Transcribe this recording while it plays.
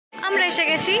এসে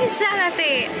গেছি জায়গাতে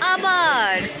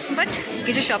আবার, বাট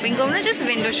কিছু শপিং করবো না, জাস্ট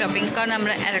উইন্ডো শপিং, কারণ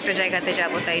আমরা আর একটা জায়গাতে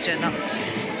যাবো, তাই জন্য।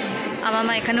 আমার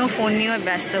মা এখানেও ফোন নিয়ে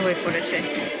ব্যস্ত হয়ে পড়েছে,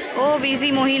 ও বিজি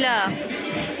মহিলা।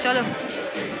 চলো,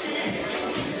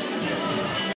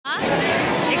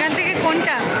 এখান থেকে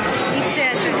কোনটা ইচ্ছে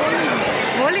আছে?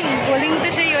 বোলিং, বোলিং তো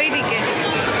সেই ওই দিকে।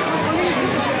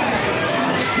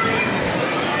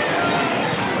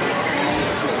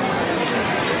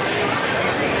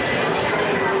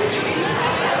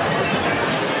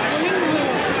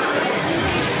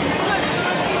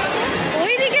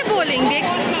 ওই দিকে বোলিং দেখ,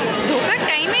 ঢোকার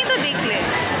টাইমেই তো দেখলে।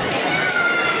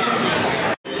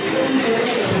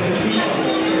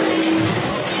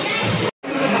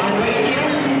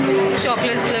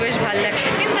 চকলেটসগুলো বেশ ভালো লাগছে,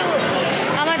 কিন্তু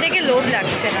আমার দেখে লোভ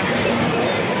লাগছে না।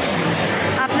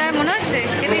 আপনার মনে হচ্ছে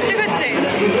খেতে ইচ্ছে করছে?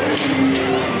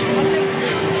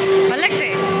 ভালো লাগছে,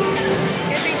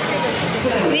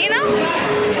 নিয়ে নাও।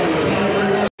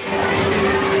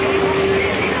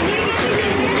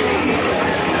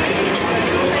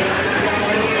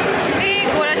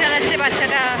 ঘোড়া চালাচ্ছে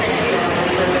বাচ্চাটা।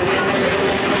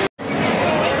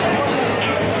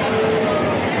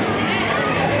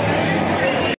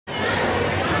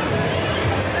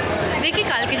 দেখি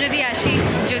কালকে যদি আসি,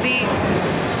 যদি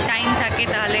টাইম থাকে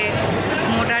তাহলে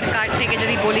মোটার কার্ড থেকে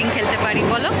যদি বোলিং খেলতে পারি।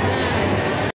 বলো,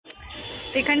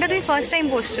 তো এখানটা তুমি ফার্স্ট টাইম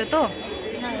বসছো তো?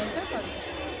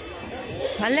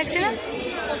 ভালো লাগছে না?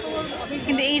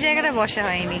 কিন্তু এই জায়গাটা বসা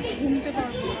হয়নি।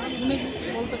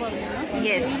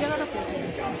 ইয়েস,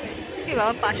 কি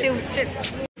বাবা পাশে উঠছে।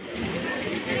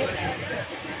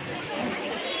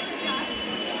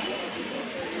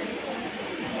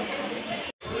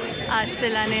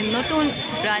 আর্সেলানের নতুন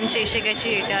ব্রাঞ্চে এসে গেছি,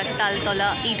 এটা Taltala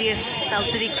IDF south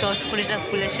city cross করে এটা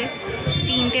খুলেছে।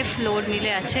 3টে ফ্লোর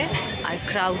মিলে আছে, আর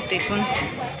ক্রাউড দেখুন,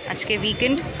 আজকে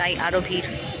উইকেন্ড তাই আরও ভিড়।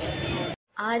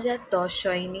 আজ আর 10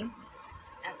 হয়নি,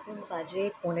 এখন বাজে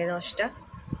 10:15।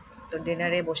 তো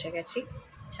ডিনারে বসে গেছি,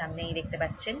 সামনেই দেখতে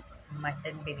পাচ্ছেন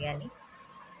মাটন বিরিয়ানি,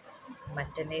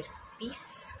 মাটনের পিস,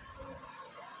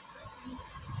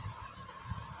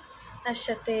 তার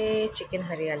সাথে চিকেন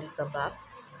হরিয়ালি কাবাব,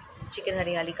 চিকেন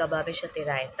হরিয়ালি কাবাবের সাথে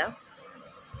রায়তা,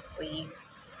 ওই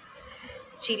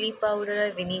চিলি পাউডার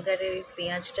আর ভিনিগারে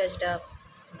পেঁয়াজ টাজটা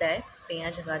দেয়,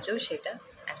 পেঁয়াজ গাজর, সেটা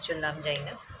অ্যাকচুয়াল নাম জানি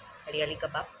না। হরিয়ালি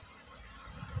কাবাব,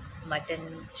 মাটন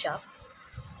চাপ,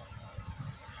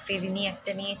 ফিরনি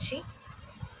একটা নিয়েছি,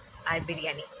 আর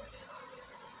বিরিয়ানি।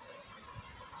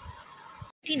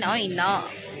 নয় না,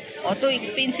 অত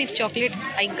expensive chocolate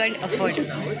I can't afford.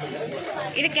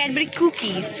 এটা ক্যাডবেরি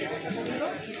কুকিজ।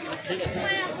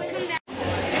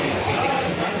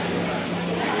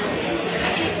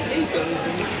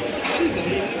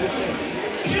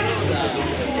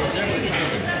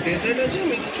 ডেজার্ট আছে,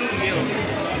 আমি কিছু নিয়ে হবে।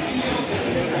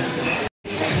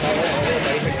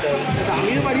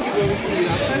 আমিও বাড়ি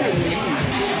রাস্তা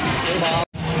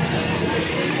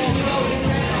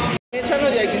মেছানো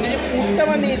যায়, কিন্তু যে পুরটা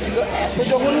বানিয়েছিল এত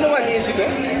জঘন্য বানিয়েছিল,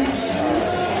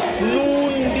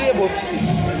 নুন দিয়ে ভর্তি।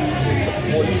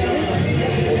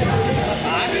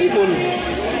 আর কি বলবো,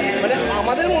 মানে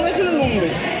আমাদের মনে হয়েছিল নুন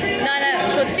বেশি। না না,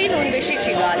 সত্যি নুন বেশি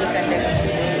ছিল আলুটাতে।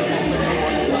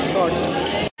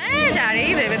 হ্যাঁ,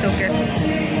 জারেই দেবে তোকে।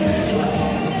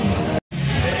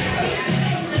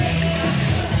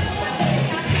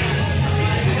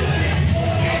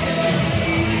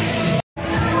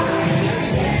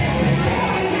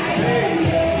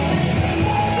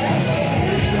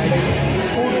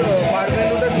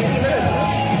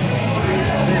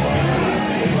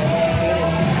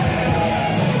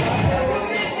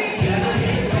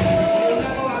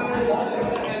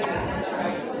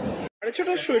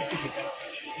 ছোটার শোয়ের টিকিট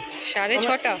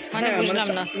 6:30, মানে বুঝলাম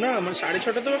না। না, মানে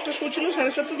 6:30তেও একটা শো ছিল,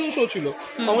 7:30তেও শো ছিল।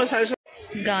 আমার 7:30।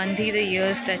 Gandhi, the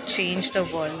years that change the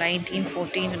world,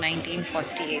 1914 to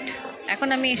 1948। এখন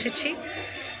আমি এসেছি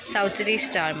south city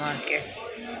star market.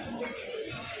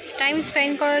 Time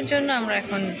spend করার জন্য আমরা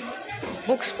এখন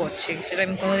বুকস পড়ছি, সেটা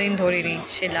আমি কোনোদিন ধরিনি।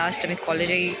 সে লাস্ট আমি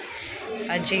কলেজেই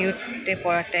আর জিইউতে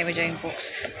পড়ার টাইমে যে আমি বুকস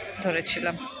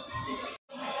ধরেছিলাম।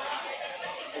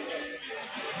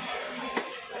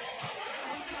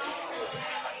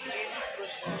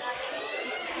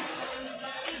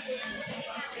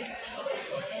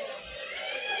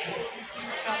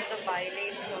 From the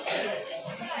bylanes of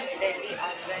Delhi,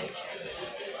 Branch.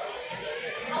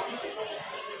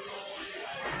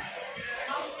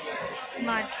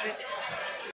 Madrid.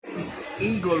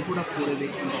 এই গল্পটা পড়ে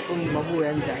দেখি রতন বাবু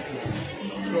এক দেখে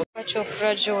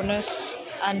Chopra Jonas,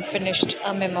 unfinished,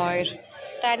 a memoir.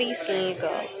 Taddy's little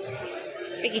girl.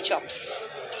 Piggy Chops.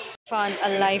 Fun, a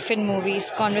life in movies,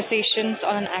 conversations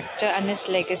on an actor and his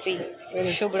legacy.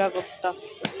 Shubhra Gupta.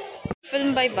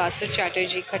 Film bye Basu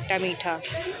Chatterjee, खट्टा मीठा,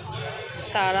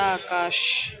 सारा आकाश,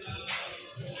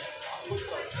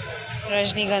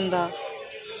 रजनीगंधा,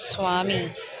 स्वामी,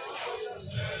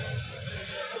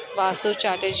 Basu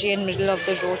Chatterjee and middle of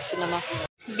the road cinema.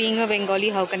 Being a Bengali,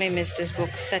 how can I miss this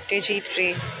book? Satyajit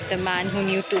Ray, The Man Who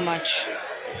Knew Too Much.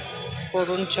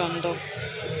 Varun Chanda.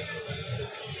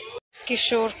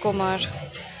 Kishore Kumar,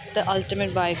 The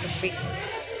Ultimate Biography.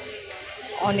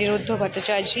 Aniruddha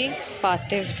Bhattacharjee,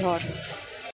 Parthiv Dhar.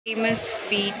 Famous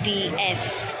BTS,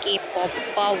 K-pop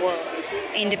power,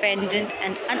 independent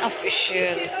and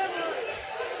unofficial.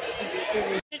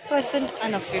 100%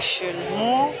 unofficial.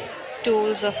 More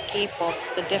Tools of K-pop,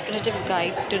 the definitive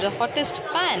guide to the hottest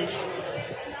bands.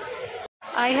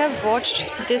 I have watched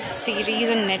this series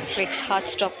on Netflix,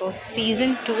 Heartstopper,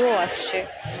 season 2 আসছে,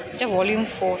 এটা volume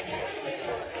 4.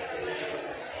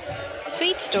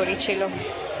 Sweet story ছিল।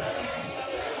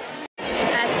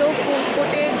 এত food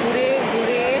কোর্টে ঘুরে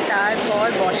ঘুরে তারপর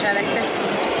বসার একটা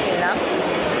সিট পেলাম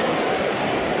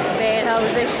ওয়্যার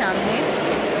হাউসের সামনে,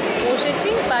 বসেছি,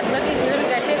 বাদবাকি দুজন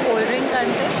গেছে কোল্ড ড্রিঙ্ক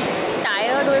আনতে।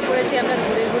 টায়ার্ড হয়ে পড়েছি আমরা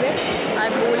ঘুরে ঘুরে, আর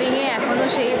বোলিংয়ে এখনও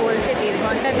সেই বলছে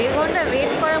 1.5 ঘন্টা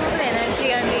ওয়েট করার মতন এনার্জি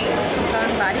আর নেই,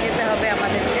 কারণ বাড়ি যেতে হবে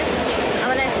আমাদেরকে,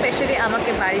 মানে স্পেশালি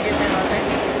আমাকে বাড়ি যেতে হবে।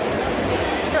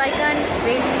 So I can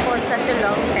wait for such a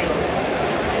long time.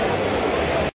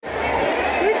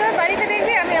 তুই তোর বাড়িতে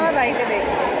দেখবি, আমি আমার বাড়িতে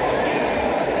দেখবি,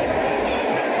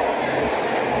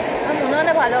 আমার মনে হয়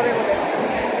না ভালো হবে বলে।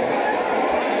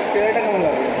 কেমন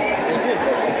লাগবে?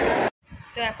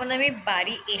 তো এখন আমি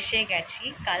বাড়ি এসে গেছি,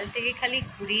 কাল থেকে খালি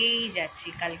ঘুরেই যাচ্ছি।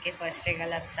 কালকে ফার্স্টে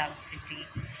গেলাম সাউথ সিটি,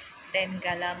 দেন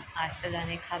গেলাম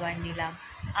আরসালানে খাবার নিলাম,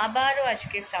 আবারও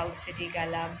আজকে সাউথ সিটি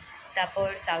গেলাম, তারপর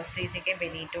সাউথ সিটি থেকে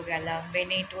বেনেটো গেলাম,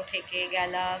 বেনেটো থেকে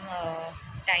গেলাম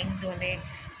টাইম জোনে,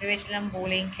 ভেবেছিলাম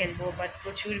বোলিং খেলবো বাট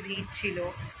প্রচুর ভিড় ছিল।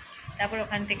 তারপর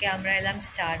ওখান থেকে আমরা এলাম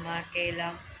স্টার মার্কে,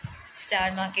 স্টার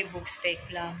মার্কে বুকস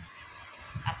দেখলাম,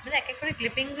 আপনারা এক এক করে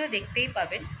ক্লিপিংগুলো দেখতেই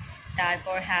পাবেন।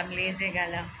 তারপর হ্যামলেজে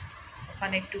গেলাম,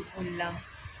 ওখানে একটু ঘুরলাম।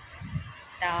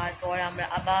 তারপর আমরা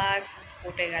আবার ফুড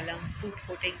কোর্টে গেলাম, ফুড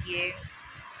কোর্টে গিয়ে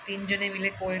 3 জনে মিলে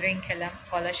কোল্ড ড্রিঙ্ক খেলাম,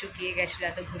 গলা শুকিয়ে গেছিলো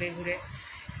এত ঘুরে ঘুরে।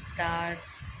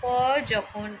 তারপর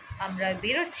যখন আমরা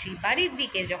বেরোচ্ছি বাড়ির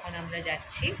দিকে, যখন আমরা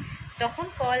যাচ্ছি, তখন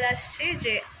কল আসছে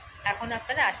যে এখন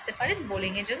আপনারা আসতে পারেন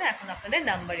বোলিংয়ের জন্য, এখন আপনাদের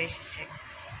নাম্বার এসেছে।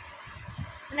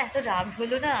 মানে এত রাগ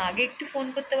হলো না, আগে একটু ফোন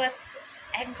করতে পারতো,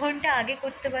 1 ঘন্টা আগে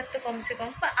করতে পারতো কমসে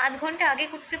কম, বা 8 ঘন্টা আগে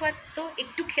করতে পারতো,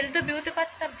 একটু খেলতে বেরোতে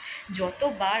পারতাম।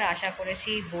 যতবার আশা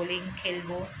করেছি বোলিং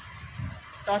খেলবো,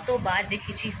 ততবার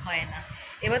দেখেছি হয় না।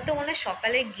 এবার তো মনে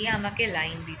সকালে গিয়ে আমাকে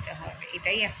লাইন দিতে হবে,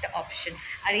 এটাই একটা অপশন।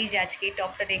 আর এই যে আজকে এই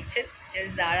টপটা দেখছেন, যে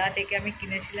জারা থেকে আমি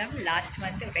কিনেছিলাম লাস্ট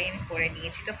মান্থে, ওটাই আমি পরে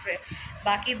নিয়েছি। তো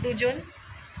বাকি 2 জন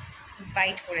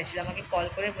হোয়াইট পরেছিল, আমাকে কল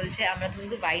করে বলছে আমরা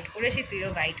কিন্তু হোয়াইট পরেছি, তুইও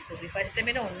হোয়াইট পরবি। ফার্স্ট টাইম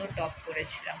এটা অন্য টপ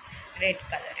পরেছিলাম রেড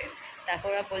কালারের, তারপর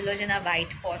ওরা বললো যে না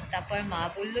হোয়াইট পর। তারপর মা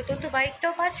বললো তোর তো হোয়াইট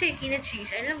টপ আছে, কিনেছিস?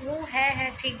 আমি বললাম ও হ্যাঁ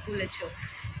হ্যাঁ ঠিক বলেছো।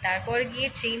 তারপর গিয়ে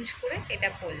চেঞ্জ করে এটা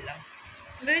পরলাম,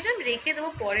 ভেবেছিলাম রেখে দেবো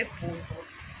পরে পরবো,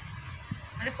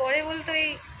 মানে পরে বলতো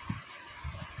এই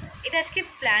এটা আজকে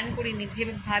প্ল্যান করিনি,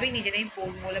 ভাবিনি যে আমি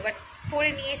পরবো বলে, বাট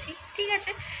পরে নিয়েছি। ঠিক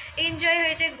আছে, এনজয়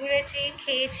হয়েছে, ঘুরেছি,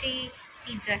 খেয়েছি,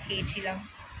 পিৎজা খেয়েছিলাম,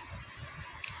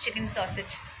 চিকেন সসেজ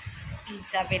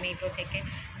পিৎজা বেনেটো থেকে।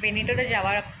 বেনেটোতে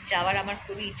যাওয়ার আমার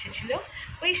খুবই ইচ্ছে ছিল।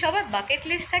 ওই সবার বাকেট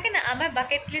লিস্ট থাকে না, আমার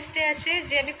বাকেট লিস্টে আছে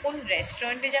যে আমি কোন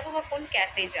রেস্টুরেন্টে যাব বা কোন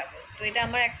ক্যাফে যাব। তো এটা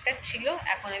আমার একটা ছিল,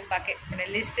 এখন আমি মানে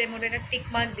লিস্টের মধ্যে একটা টিক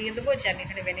মার্ক দিয়ে দেবো যে আমি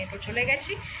এখানে বেনেটো চলে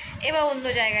গেছি, এবার অন্য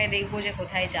জায়গায় দেখবো যে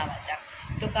কোথায় যাওয়া যাক।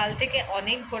 তো কাল থেকে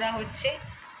অনেক ঘোরা হচ্ছে,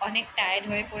 অনেক টায়ার্ড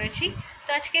হয়ে পড়েছি। তো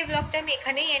আজকের ব্লগটা আমি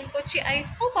এখানেই এন্ড করছি। আই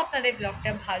হোপ আপনাদের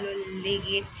ব্লগটা ভালো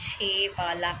লেগেছে বা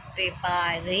লাগতে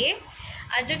পারে।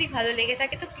 আর যদি ভালো লেগে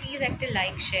থাকে তো প্লিজ একটা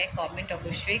লাইক, শেয়ার, কমেন্ট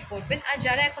অবশ্যই করবেন। আর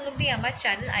যারা এখন অবধি আমার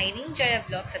channel Irin Jaya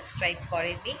blog subscribe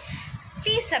করেননি,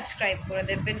 প্লিজ সাবস্ক্রাইব করে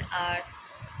দেবেন। আর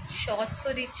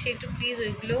শর্টসও দিচ্ছে, একটু প্লিজ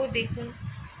ওইগুলোও দেখুন।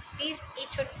 প্লিজ এই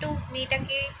ছোট্ট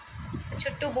মেয়েটাকে,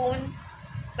 ছোট্ট বোন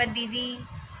বা দিদি,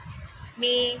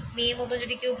 মেয়ে মতো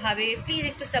যদি কেউ ভাবে, প্লিজ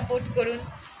একটু সাপোর্ট করুন।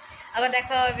 আবার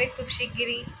দেখা হবে খুব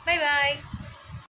শিগগিরই। Bye bye.